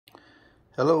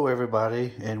Hello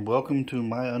everybody, and welcome to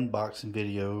my unboxing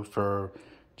video for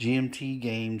GMT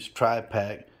Games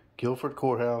Tri-Pack, Guilford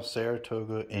Courthouse,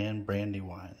 Saratoga, and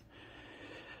Brandywine.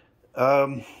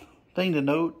 Thing to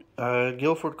note,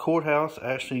 Guilford Courthouse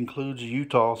actually includes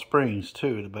Eutaw Springs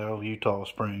too, the Battle of Eutaw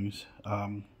Springs,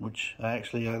 which I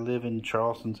live in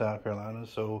Charleston, South Carolina,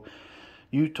 so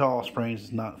Eutaw Springs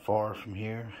is not far from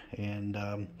here,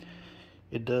 and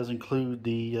it does include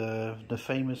the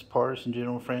famous partisan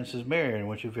General Francis Marion,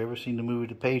 which if you've ever seen the movie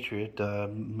The Patriot,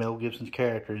 Mel Gibson's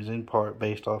character is in part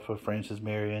based off of Francis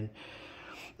Marion.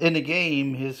 In the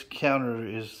game, his counter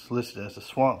is listed as the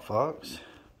Swamp Fox.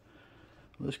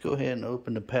 Let's go ahead and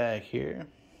open the pack here.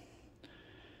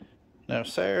 Now,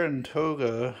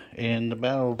 Saratoga and the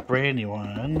Battle of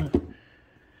Brandywine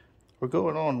were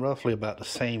going on roughly about the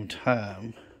same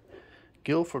time.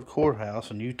 Guilford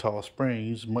Courthouse and Eutaw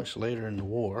Springs much later in the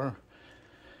war.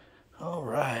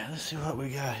 Alright, let's see what we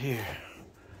got here.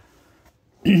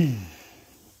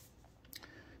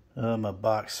 My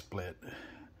box split.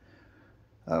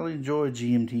 I enjoy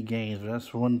GMT games, but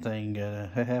that's one thing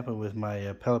that happened with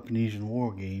my Peloponnesian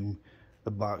War game.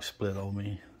 The box split on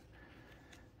me.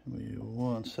 Give me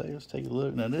 1 second, let's take a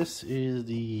look. Now this is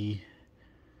the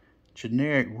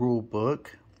generic rule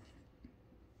book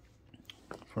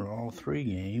for all 3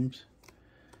 games.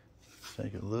 Let's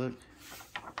take a look.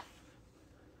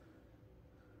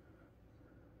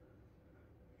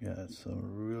 Got some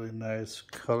really nice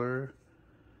color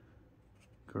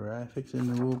graphics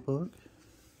in the rule book.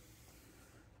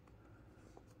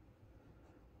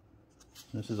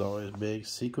 This is always big.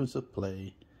 Sequence of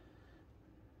play.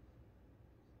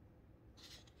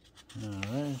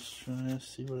 Alright, let's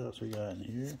see what else we got in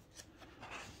here.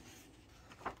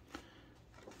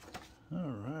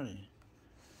 Alrighty.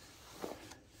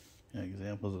 Got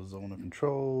examples of zone of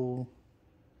control,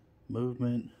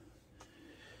 movement.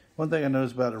 One thing I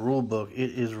noticed about the rule book,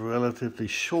 it is relatively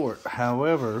short.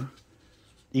 However,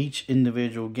 each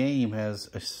individual game has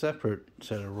a separate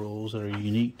set of rules that are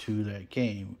unique to that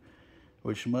game,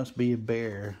 which must be a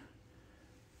bear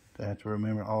to have to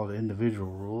remember all the individual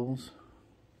rules.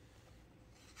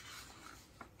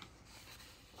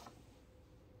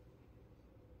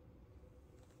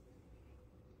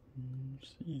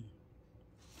 Let's see.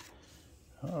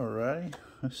 Alrighty,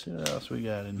 let's see what else we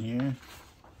got in here.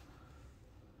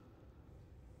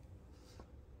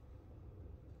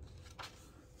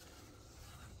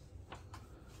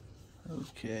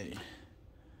 Okay.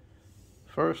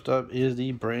 First up is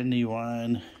the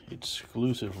Brandywine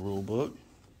exclusive rulebook.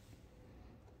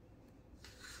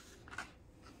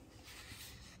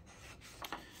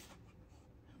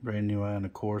 Brandywine,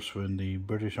 of course, when the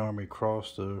British Army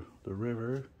crossed the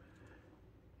river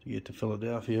to get to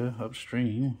Philadelphia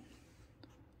upstream,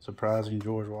 surprising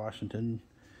George Washington.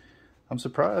 I'm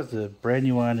surprised that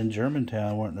Brandywine and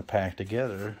Germantown weren't in a pack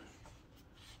together.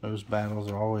 Those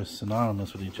battles are always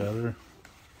synonymous with each other.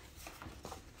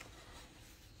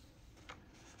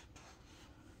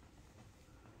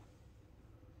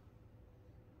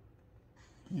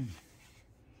 And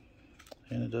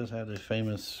it does have the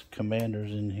famous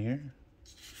commanders in here.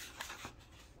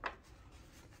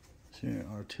 Here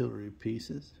are artillery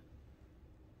pieces.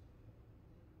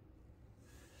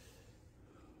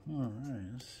 Alright,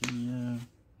 let's see.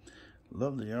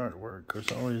 Love the artwork. Of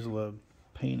course, I always love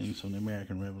paintings from the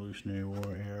American Revolutionary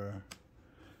War era.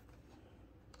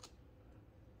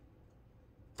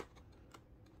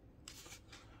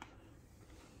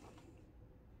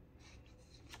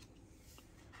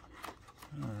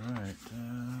 Alright,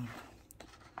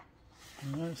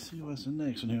 let's see what's the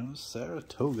next one here.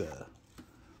 Saratoga.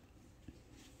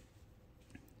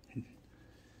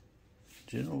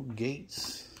 General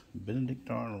Gates, Benedict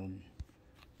Arnold,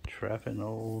 trapping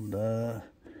old, let's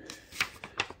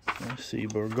see,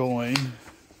 Burgoyne.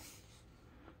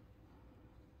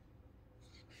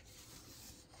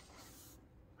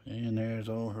 And there's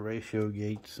old Horatio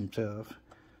Gates himself.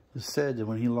 It's said that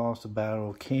when he lost the Battle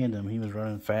of Camden, he was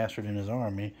running faster than his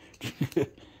army.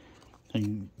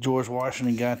 And George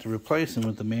Washington got to replace him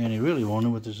with the man he really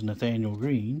wanted, which is Nathaniel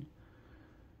Greene.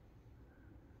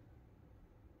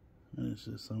 This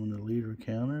is some of the leader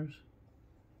counters.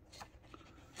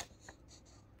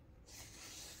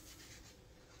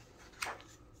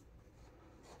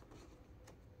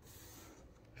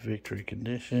 Victory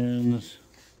conditions.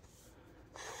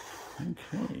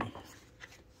 Okay.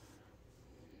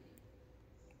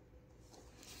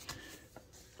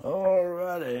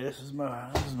 Alrighty, this is my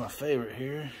favorite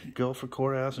here. Guilford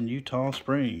Courthouse in Eutaw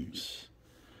Springs.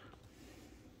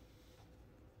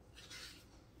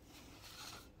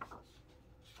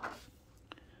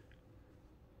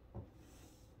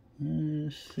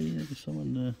 Let's see, maybe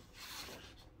someone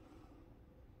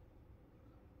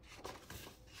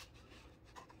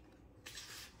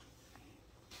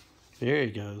there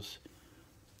he goes.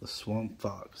 The swamp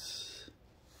fox.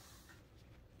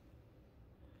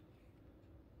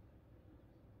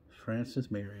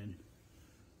 Francis Marion.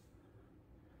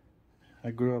 I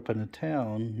grew up in a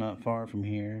town not far from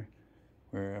here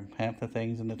where half the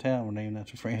things in the town were named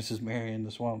after Francis Marion,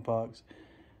 the swamp fox.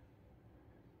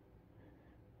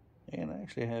 And I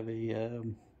actually have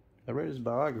I read his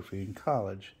biography in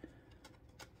college.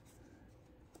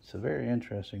 It's a very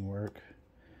interesting work.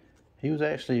 He was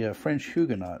actually a French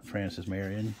Huguenot, Francis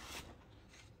Marion.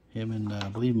 Him and I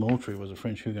believe Moultrie was a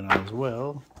French Huguenot as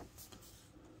well.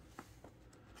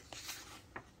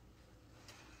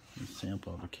 A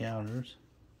sample of the counters.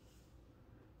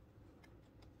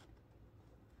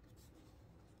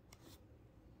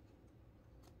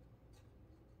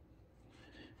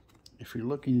 If you're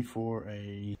looking for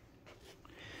a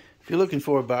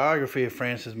biography of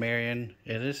Francis Marion,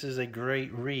 and this is a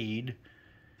great read.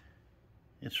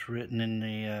 It's written in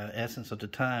the essence of the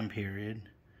time period.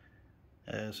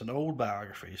 It's an old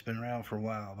biography. It's been around for a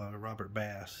while by Robert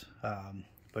Bass,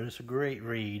 but it's a great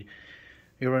read.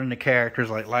 You run into characters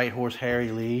like Light Horse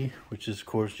Harry Lee, which is of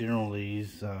course General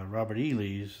Lee's, Robert E.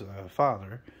 Lee's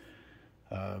father,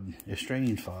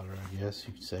 estranged father, I guess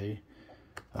you could say.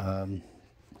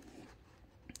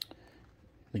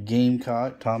 The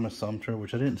Gamecock, Thomas Sumter,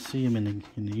 which I didn't see him in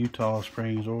the Eutaw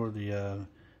Springs or the,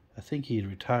 I think he had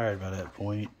retired by that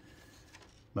point,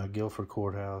 by Guilford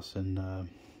Courthouse in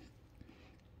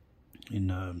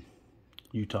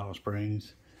Eutaw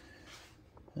Springs.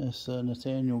 That's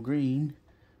Nathaniel Green.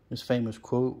 His famous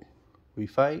quote, "We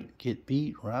fight, get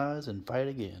beat, rise, and fight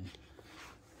again."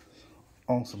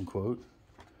 Awesome quote.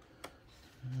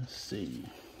 Let's see.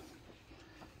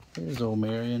 Here's old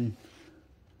Marion.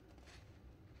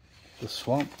 The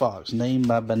swamp fox, named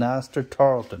by Bannister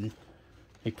Tarleton.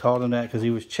 He called him that because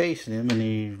he was chasing him and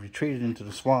he retreated into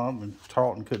the swamp and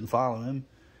Tarleton couldn't follow him.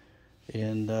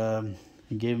 And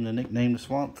he gave him the nickname the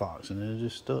swamp fox, and it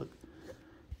just stuck.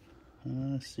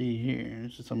 Let's see here.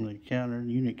 This is some of the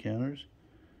unit counters.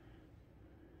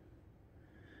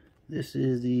 This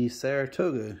is the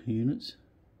Saratoga units.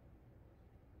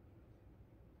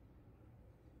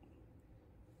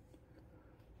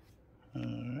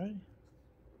 Alright.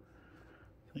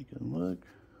 Take a look.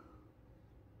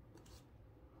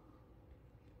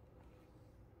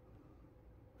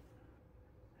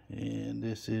 And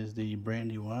this is the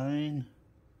Brandywine.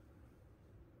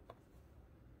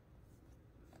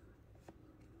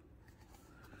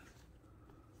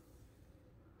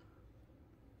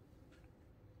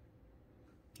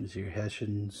 These are your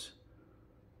Hessians,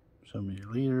 some of your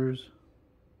leaders.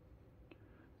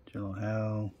 General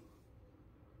Howe.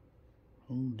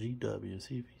 Oh, GW,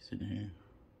 see if he's in here.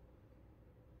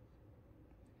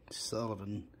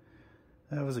 Sullivan.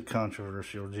 That was a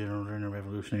controversial general during the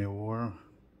Revolutionary War.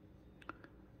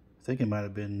 I think it might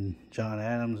have been John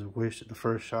Adams who wished that the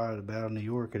first shot at the Battle of New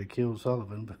York could have killed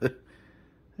Sullivan, but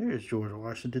there's George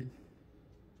Washington.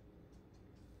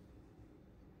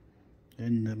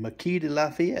 And the Marquis de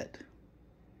Lafayette.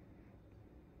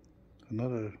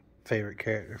 Another favorite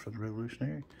character from the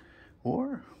Revolutionary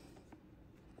War.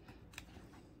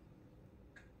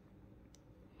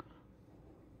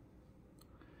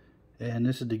 And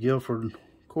this is the Guilford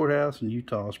Courthouse in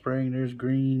Eutaw Springs. There's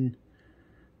Green.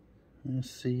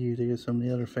 Let's see, they got some of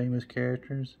the other famous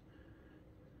characters.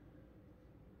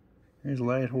 There's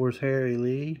Light Horse Harry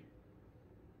Lee.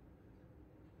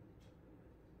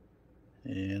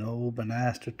 And old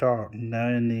Bannister Tarleton. Now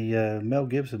in the Mel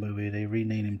Gibson movie, they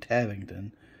renamed him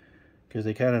Tavington, because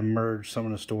they kind of merged some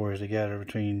of the stories together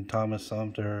between Thomas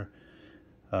Sumter,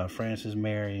 Francis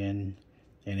Marion,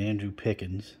 and Andrew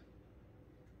Pickens.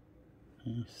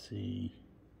 Let's see.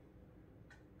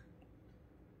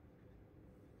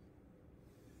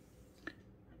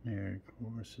 There,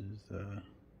 of course, is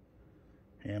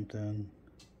Hampton.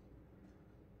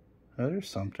 Oh, there's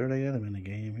Sumter. They got him in the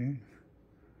game here.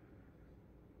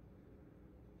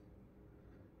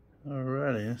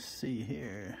 Alrighty, let's see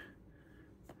here.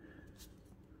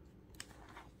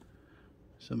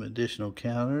 Some additional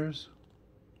counters.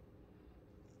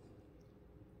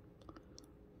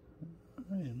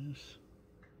 And this.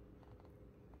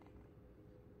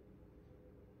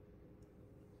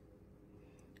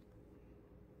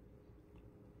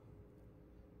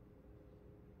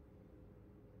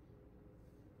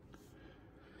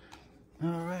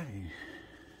 Alrighty.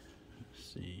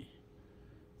 Let's see.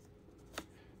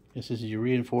 This is your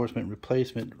reinforcement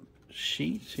replacement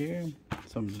sheets here.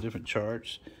 Some of the different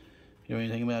charts. you know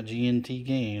anything about GMT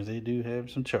Games, they do have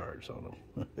some charts on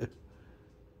them.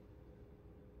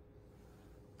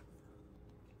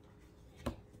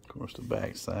 Of course, the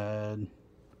back side,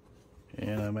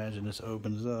 and I imagine this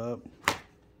opens up.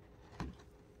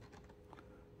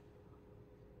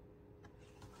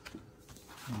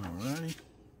 Alrighty.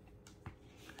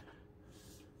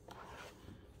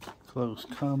 Close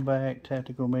combat,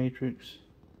 tactical matrix,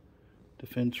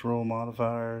 defense roll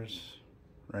modifiers,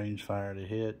 range fire to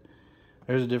hit.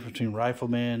 There's a difference between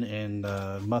riflemen and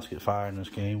musket fire in this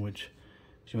game, which,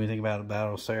 when you think about the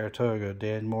Battle of Saratoga,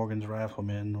 Dan Morgan's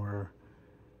riflemen were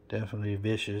definitely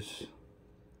vicious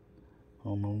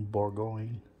on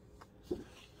Burgoyne.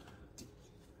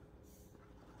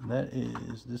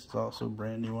 This is also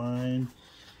Brandywine.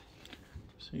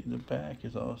 See, the back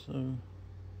is also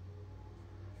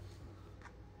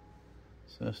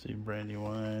that's the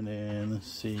Brandywine, and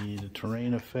let's see the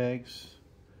terrain effects.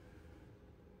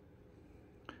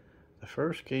 The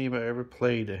first game I ever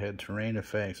played that had terrain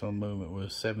effects on movement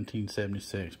was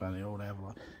 1776 by the old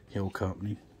Avalon Hill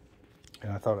Company,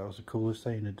 and I thought that was the coolest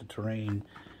thing, that the terrain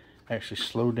actually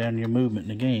slowed down your movement in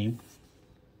the game.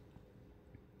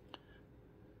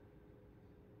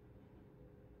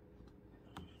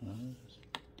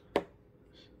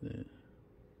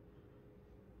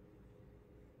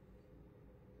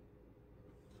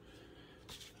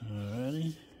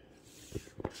 Alrighty.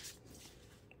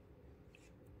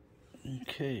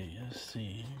 Okay, let's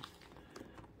see.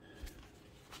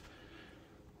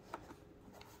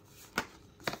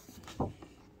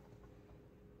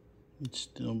 It's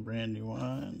still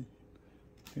Brandywine.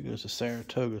 Here goes the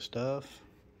Saratoga stuff.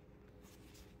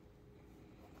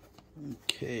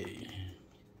 Okay.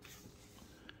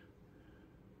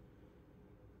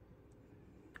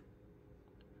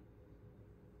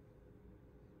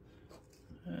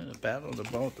 The battle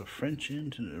that brought the French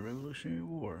into the Revolutionary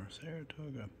War,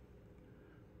 Saratoga.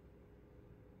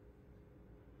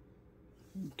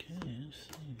 Okay, let's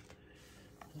see.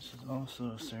 This is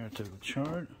also a Saratoga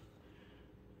chart.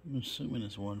 I'm assuming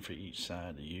it's one for each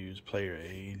side to use. Player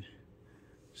aid.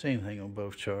 Same thing on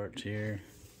both charts here.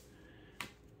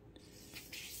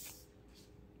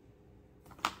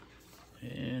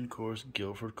 And of course,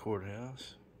 Guilford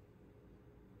Courthouse,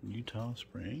 Eutaw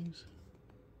Springs.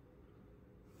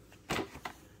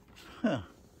 Huh.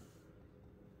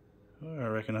 Well, I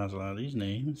recognize a lot of these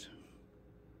names,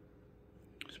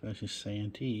 especially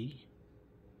Santee.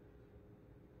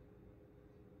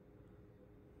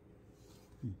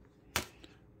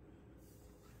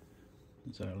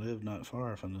 Since I live not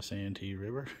far from the Santee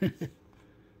River.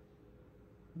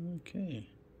 Okay.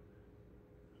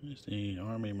 There's the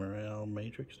Army morale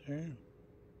matrix there.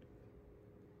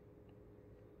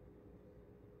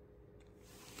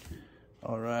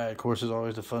 Alright, of course, is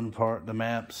always the fun part, the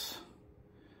maps.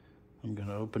 I'm going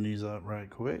to open these up right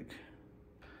quick.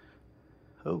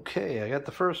 Okay, I got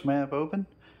the first map open.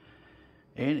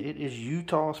 And it is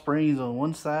Eutaw Springs on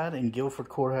one side and Guilford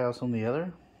Courthouse on the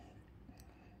other.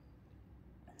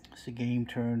 It's a game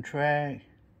turn track,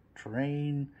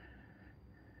 terrain.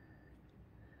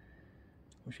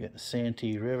 We got the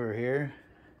Santee River here.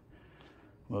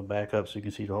 We'll back up so you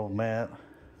can see the whole map.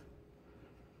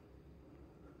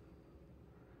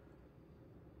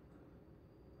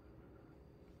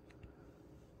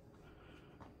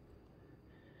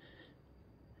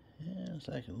 Yeah, it's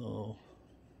like a little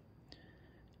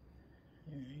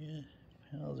area,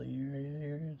 housing area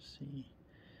here. Let's see.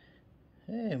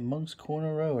 Hey, Monk's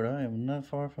Corner Road. I am not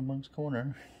far from Monk's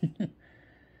Corner.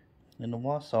 In the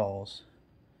Wassaws.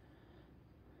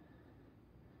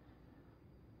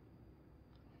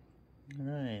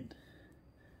 Alright.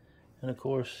 And of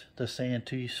course, the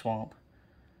Santee Swamp.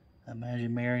 I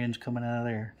imagine Marion's coming out of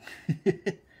there.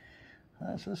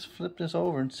 Let's flip this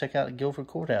over and check out the Guilford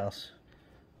Courthouse.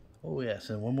 Oh yes,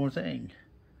 and one more thing.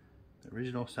 The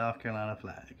original South Carolina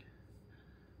flag.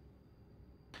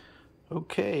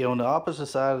 Okay, on the opposite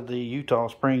side of the Eutaw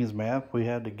Springs map, we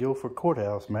have the Guilford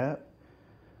Courthouse map.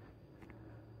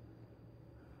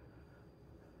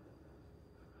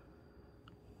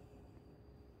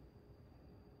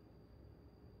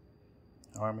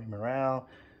 Army morale.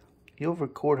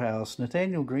 Guilford Courthouse.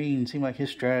 Nathaniel Greene seemed like his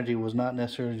strategy was not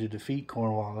necessarily to defeat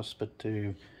Cornwallis, but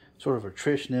to sort of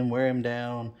attrition him, wear him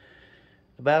down.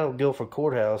 The Battle of Guilford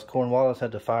Courthouse, Cornwallis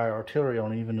had to fire artillery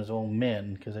on even his own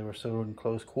men because they were so in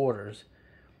close quarters.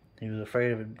 He was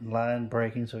afraid of a line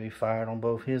breaking, so he fired on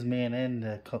both his men and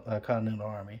the Continental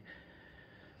Army.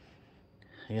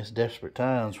 I guess desperate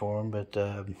times for him, but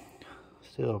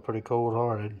still pretty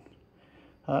cold-hearted.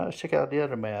 Let's check out the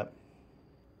other map.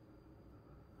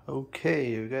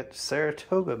 Okay, we got the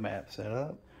Saratoga map set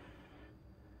up.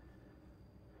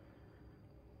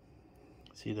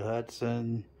 See the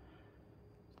Hudson,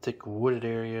 thick wooded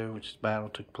area which battle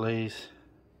took place,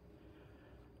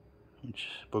 which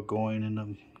Burgoyne ended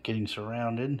up getting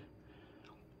surrounded.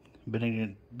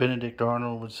 Benedict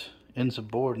Arnold was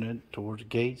insubordinate towards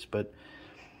Gates, but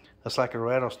that's like a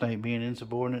rattlesnake being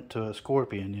insubordinate to a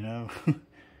scorpion, you know.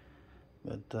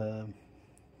 But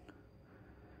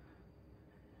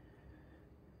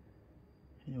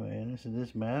anyway, this is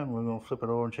this map. We're gonna flip it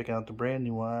over and check out the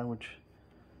Brandywine, which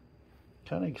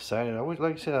kind of excited. I always,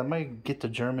 like I said, I might get the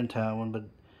Germantown one, but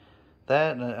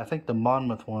that, and I think the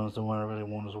Monmouth one is the one I really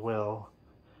want as well.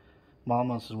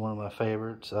 Monmouth is one of my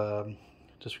favorites,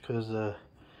 just because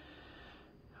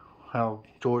how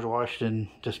George Washington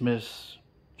dismissed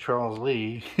Charles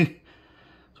Lee.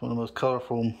 It's one of the most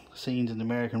colorful scenes in the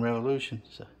American Revolution.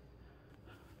 So.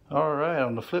 Alright,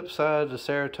 on the flip side of the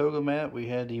Saratoga map, we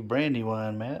had the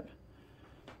Brandywine map.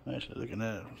 I'm actually looking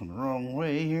at it from the wrong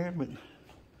way here, but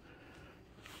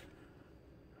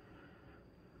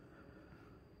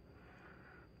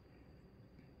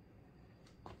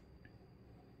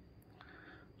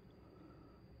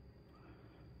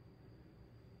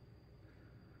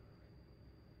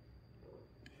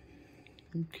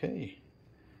okay.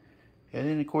 And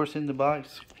then, of course, in the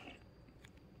box,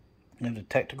 and the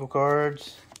tactical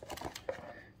cards.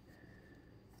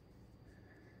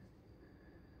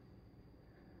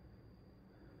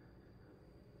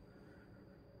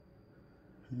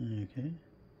 Okay.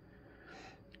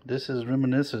 This is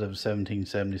reminiscent of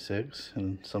 1776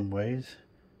 in some ways,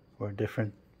 where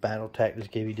different battle tactics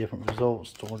gave you different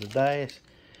results toward the dice.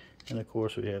 And of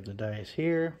course, we have the dice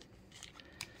here.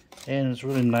 And it's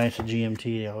really nice at GMT,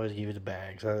 they always give you the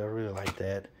bags. I really like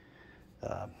that.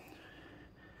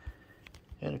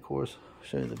 And of course,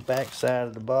 show you the back side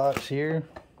of the box here.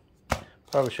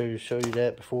 Probably show you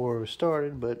that before we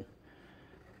started, but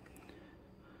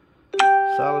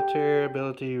solitaire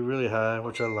ability really high,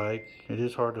 which I like. It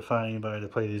is hard to find anybody to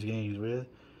play these games with.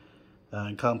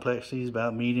 And complexity is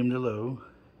about medium to low.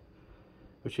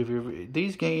 Which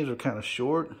these games are kind of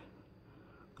short.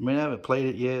 I mean, I haven't played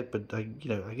it yet, but I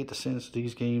get the sense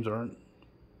these games aren't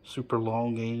super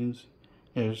long games.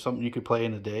 You know, something you could play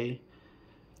in a day.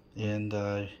 And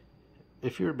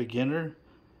if you're a beginner,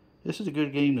 this is a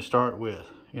good game to start with.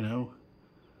 You know,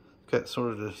 it's got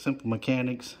sort of the simple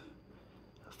mechanics,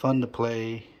 fun to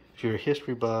play. If you're a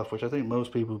history buff, which I think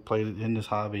most people who play in this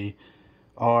hobby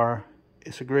are,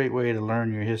 it's a great way to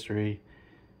learn your history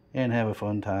and have a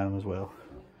fun time as well.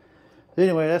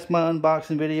 Anyway, that's my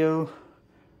unboxing video.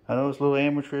 I know it's a little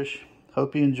amateurish.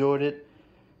 Hope you enjoyed it.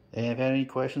 And if you have any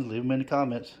questions, leave them in the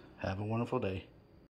comments. Have a wonderful day.